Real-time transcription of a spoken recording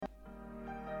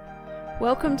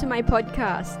Welcome to my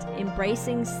podcast,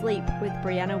 Embracing Sleep with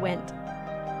Brianna Wendt.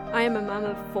 I am a mum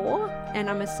of 4 and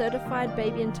I'm a certified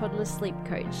baby and toddler sleep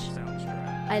coach.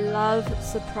 I love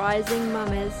surprising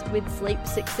mamas with sleep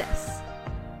success.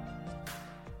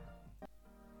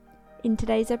 In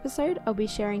today's episode, I'll be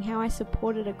sharing how I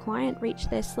supported a client reach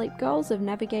their sleep goals of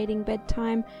navigating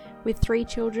bedtime with 3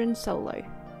 children solo.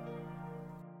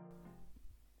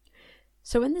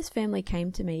 So when this family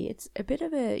came to me, it's a bit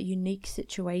of a unique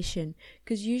situation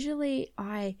because usually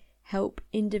I help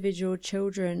individual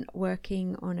children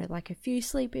working on a few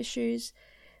sleep issues,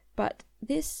 but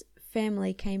this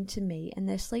family came to me and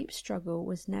their sleep struggle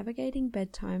was navigating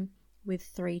bedtime with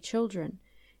 3 children,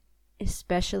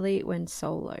 especially when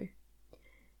solo.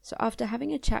 So after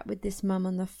having a chat with this mum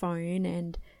on the phone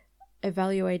and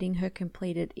evaluating her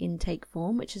completed intake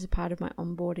form, which is a part of my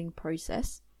onboarding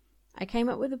process, I came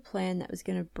up with a plan that was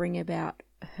going to bring about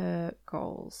her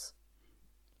goals.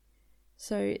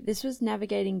 So this was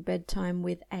navigating bedtime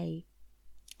with a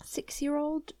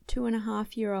 6-year-old,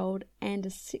 2.5-year-old, and a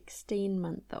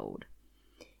 16-month-old.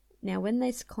 Now, when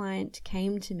this client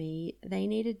came to me, the parent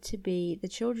needed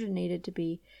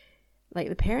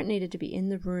to be in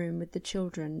the room with the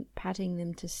children, patting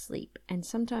them to sleep. And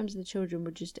sometimes the children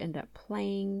would just end up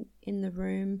playing in the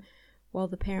room while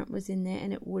the parent was in there,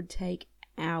 and it would take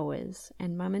hours,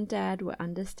 and mum and dad were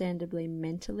understandably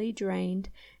mentally drained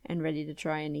and ready to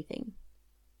try anything.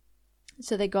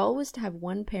 So their goal was to have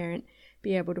one parent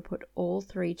be able to put all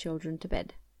 3 children to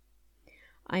bed.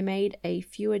 I made a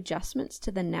few adjustments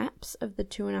to the naps of the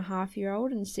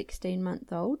 2.5-year-old and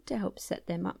 16-month-old to help set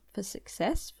them up for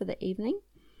success for the evening.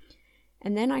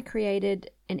 And then I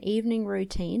created an evening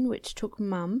routine which took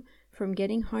mum from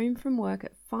getting home from work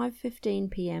at 5:15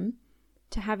 p.m.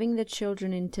 to having the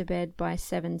children into bed by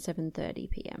 7:30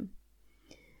 p.m.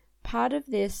 Part of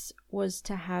this was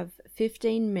to have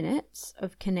 15 minutes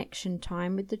of connection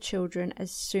time with the children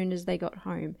as soon as they got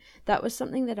home. That was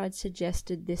something that I'd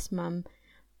suggested this mum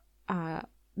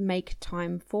make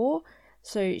time for.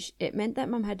 So it meant that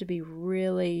mum had to be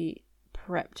really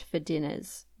prepped for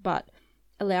dinners, but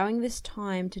allowing this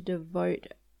time to devote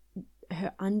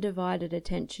her undivided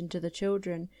attention to the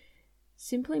children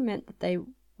simply meant that they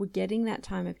were getting that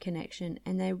time of connection,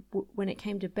 and when it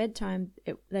came to bedtime,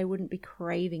 they wouldn't be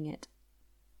craving it.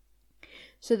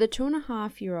 So the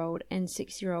 2.5-year-old and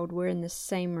 6-year-old were in the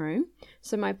same room,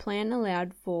 so my plan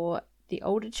allowed for the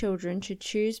older children to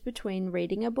choose between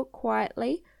reading a book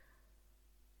quietly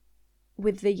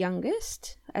with the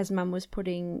youngest, as mum was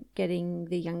getting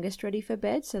the youngest ready for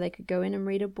bed, so they could go in and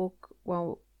read a book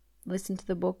listen to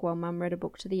the book while mum read a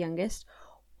book to the youngest,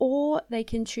 or they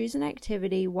can choose an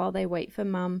activity while they wait for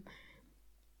mum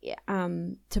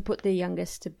to put the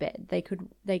youngest to bed. They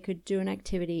could do an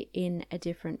activity in a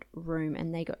different room,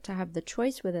 and they got to have the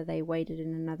choice whether they waited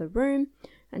in another room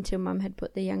until mum had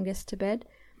put the youngest to bed.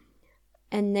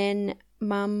 And then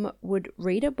mum would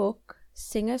read a book,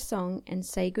 sing a song, and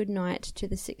say goodnight to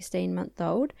the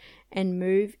 16-month-old and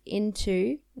move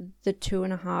into the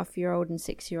 2.5-year-old and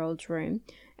 6-year-old's room.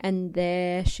 And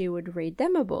there she would read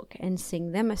them a book and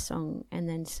sing them a song and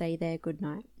then say their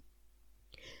goodnight.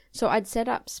 So I'd set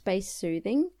up space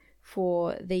soothing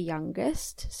for the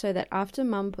youngest so that after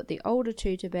mum put the older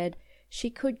 2 to bed, she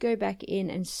could go back in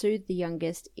and soothe the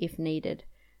youngest if needed.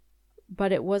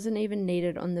 But it wasn't even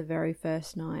needed on the very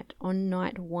first night. On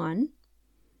night 1,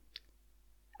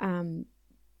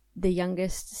 the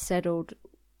youngest settled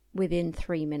within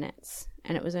 3 minutes,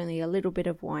 and it was only a little bit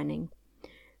of whining,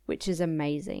 which is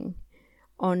amazing.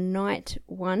 On night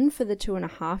 1 for the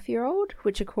 2.5-year-old,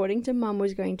 which according to mum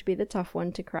was going to be the tough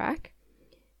one to crack,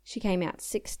 she came out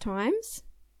 6 times,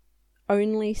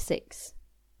 only 6,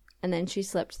 and then she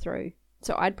slept through.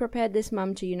 So I'd prepared this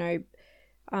mum to,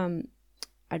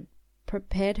 I'd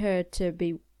prepared her to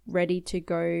be ready to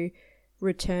go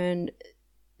return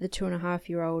the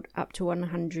 2.5-year-old up to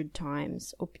 100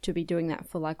 times, or to be doing that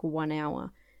for 1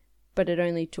 hour, but it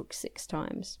only took 6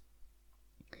 times.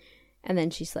 And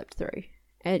then she slept through,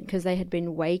 because they had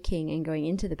been waking and going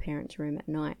into the parents' room at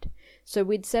night. So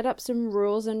we'd set up some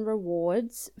rules and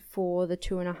rewards for the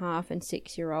 2.5 and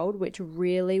 6-year-old, which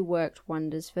really worked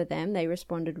wonders for them. They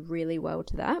responded really well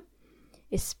to that,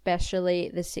 especially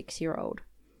the 6-year-old.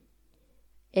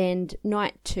 And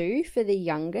night 2 for the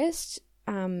youngest,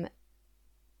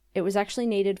 it was actually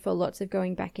needed for lots of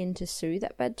going back in to soothe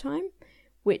at bedtime,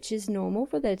 which is normal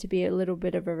for there to be a little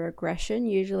bit of a regression.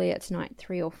 Usually it's night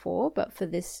 3 or 4, but for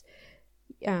this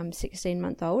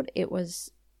 16-month-old, it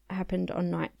happened on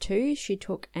night 2. She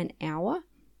took an hour,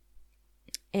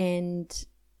 and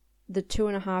the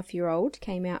 2.5-year-old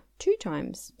came out 2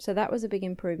 times. So that was a big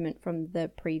improvement from the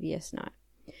previous night.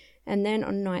 And then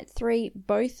on night 3,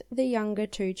 both the younger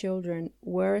 2 children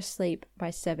were asleep by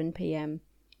 7 p.m,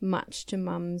 much to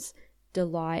Mum's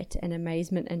delight and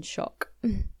amazement and shock.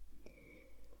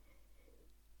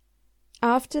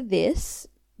 After this,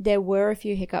 there were a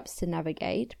few hiccups to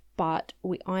navigate, but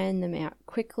we ironed them out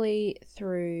quickly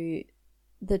through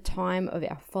the time of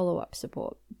our follow-up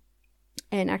support.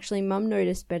 And actually, Mum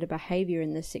noticed better behaviour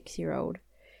in the 6-year-old.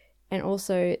 And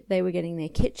also, they were getting their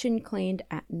kitchen cleaned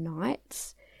at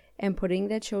nights, and putting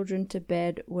their children to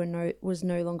bed was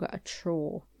no longer a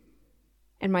chore.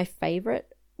 And my favourite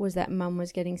was that Mum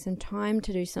was getting some time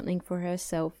to do something for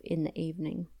herself in the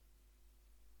evening.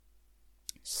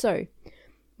 So,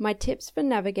 my tips for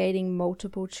navigating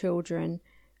multiple children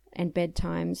and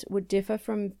bedtimes would differ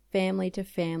from family to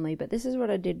family, but this is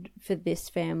what I did for this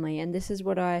family, and this is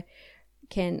what I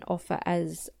can offer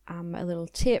as a little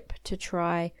tip to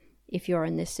try if you're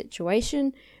in this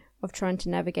situation of trying to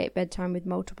navigate bedtime with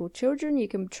multiple children. You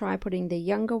can try putting the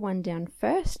younger one down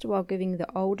first while giving the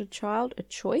older child a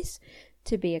choice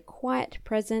to be a quiet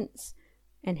presence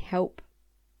and help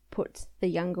put the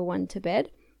younger one to bed,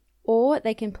 or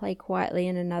they can play quietly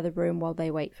in another room while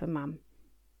they wait for Mum.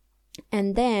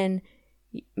 And then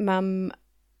Mum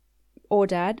or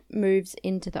Dad moves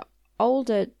into the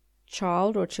older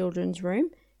child or children's room,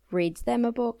 reads them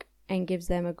a book and gives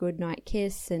them a good night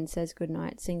kiss and says good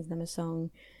night, sings them a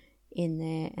song in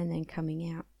there, and then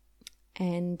coming out.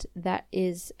 And that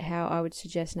is how I would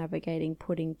suggest navigating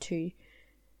putting two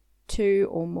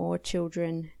or more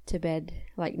children to bed,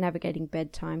 like navigating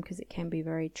bedtime, because it can be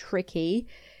very tricky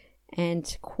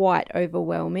and quite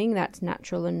overwhelming. That's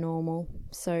natural and normal.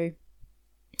 So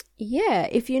yeah,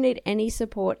 if you need any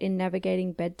support in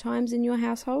navigating bedtimes in your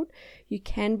household, you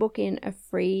can book in a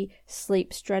free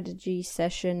sleep strategy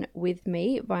session with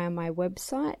me via my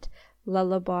website,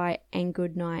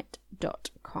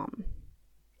 lullabyandgoodnight.com.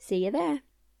 See you there.